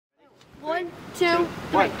1, 2,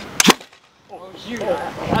 3. Oh shoot,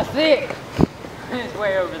 I see it. It's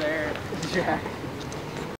way over there. Jack.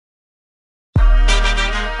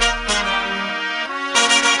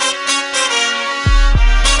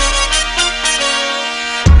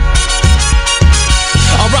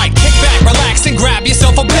 Grab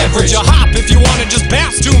yourself a beverage, or hop if you wanna just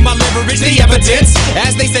bounce to my leverage. The evidence,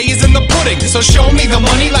 as they say, is in the pudding. So show me the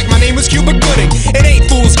money like my name was Cuba Gooding. It ain't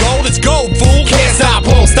fool's gold, it's gold, fool. Can't stop,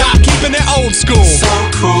 won't stop, keeping it old school. So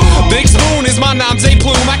cool. Big Spoon is my nom's a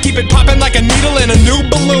plume. I keep it popping like a needle in a new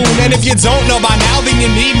balloon. And if you don't know by now, then you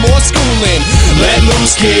need more schooling. Let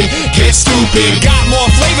loose, kid, get stupid. Got more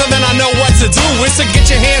flavor than I know what to do with, so get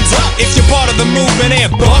your hands up if you're part of the movement and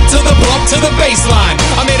bump to the baseline.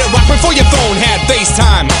 I made it rock before your phone had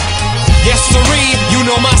FaceTime. Yes sirree, you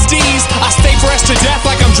know my steez. I stay fresh to death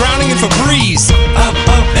like I'm drowning in Febreze. Up,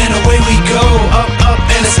 up, and away we go. Up, up,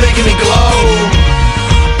 and it's making me glow.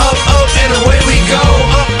 Up, up, and away we go.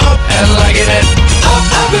 Up, up, and liking it. Up,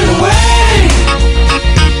 up, and away.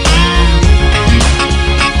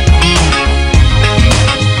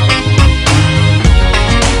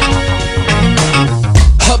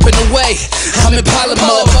 Up and away, I'm in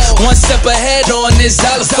Palomar. One step ahead on this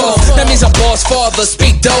xylophone. That means I'm boss father.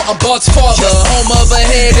 Speak though, I'm boss father. Home of a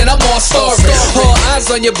head and I'm all starving. All eyes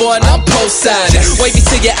on your boy and I'm post-sided. Wavy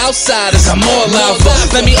to your outsiders, I'm more lava.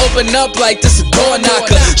 Let me open up like this a door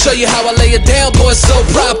knocker. Show you how I lay it down, boy, it's so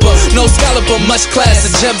proper. No scholar but much class. A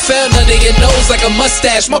gem found under your nose like a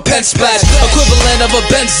mustache. My pen splash, equivalent of a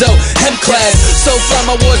benzo, hem class. So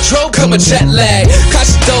fly my wardrobe, come a jet lag.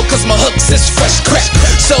 Cautious though, cause my hooks is fresh crack.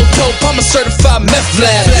 So dope, I'm a certified meth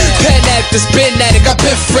lab. Pen actors, been at it, got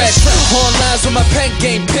been fresh. On lines with my pen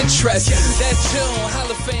game, Pinterest. That's chill.